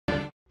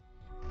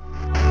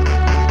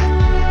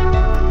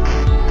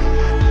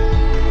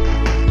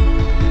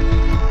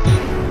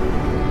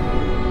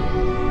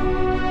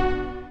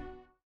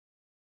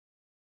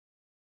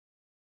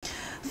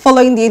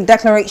Following the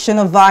declaration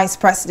of Vice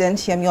President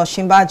Yemi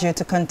Osinbanjo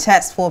to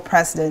contest for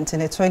president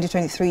in the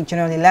 2023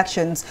 general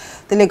elections,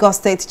 the Lagos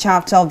State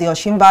chapter of the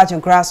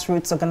Osinbanjo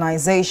Grassroots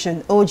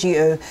Organization,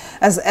 OGO,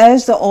 has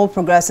urged the All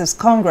Progressives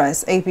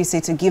Congress,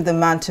 APC, to give the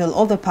mantle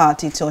of the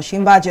party to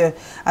Osinbanjo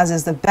as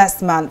is the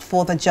best man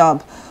for the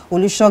job.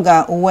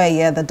 Olusoga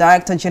Oweye, the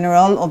Director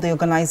General of the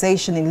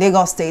organization in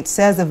Lagos State,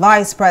 says the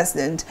Vice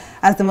President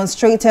has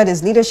demonstrated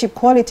his leadership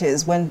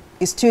qualities when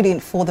he stood in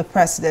for the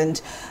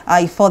President.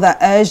 He further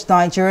urged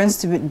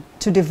Nigerians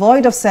to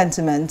devoid of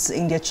sentiments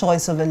in their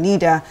choice of a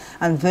leader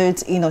and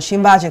vote in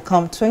Osinbanjo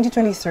come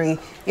 2023,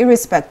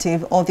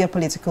 irrespective of their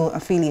political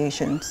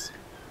affiliations.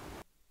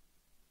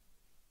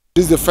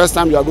 This is the first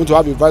time you are going to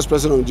have a Vice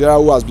President of Nigeria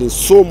who has been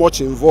so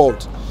much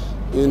involved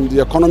in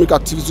the economic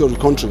activities of the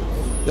country.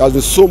 He has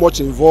been so much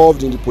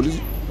involved in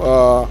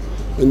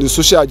the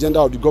social agenda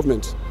of the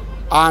government,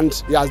 and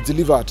he has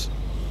delivered.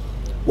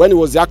 When he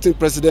was the acting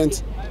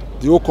president,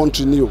 the whole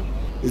country knew.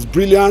 He's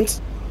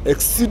brilliant,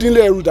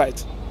 exceedingly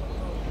erudite,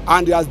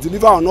 and he has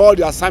delivered on all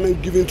the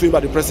assignments given to him by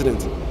the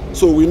president.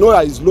 So we know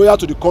that he's loyal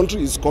to the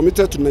country, he's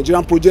committed to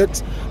Nigerian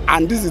projects,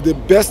 and this is the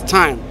best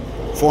time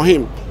for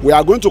him. We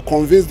are going to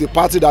convince the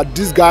party that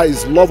this guy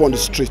is love on the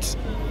street.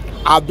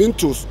 I've been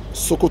to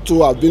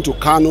Sokoto, I've been to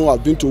Kano,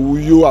 I've been to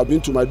Uyo, I've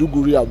been to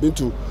Maiduguri, I've been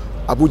to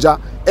Abuja.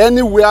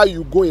 Anywhere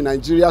you go in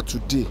Nigeria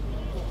today,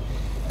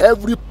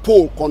 every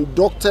poll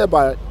conducted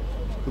by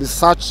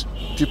research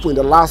people in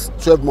the last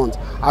 12 months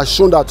has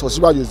shown that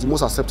Osinbanjo is the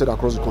most accepted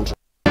across the country.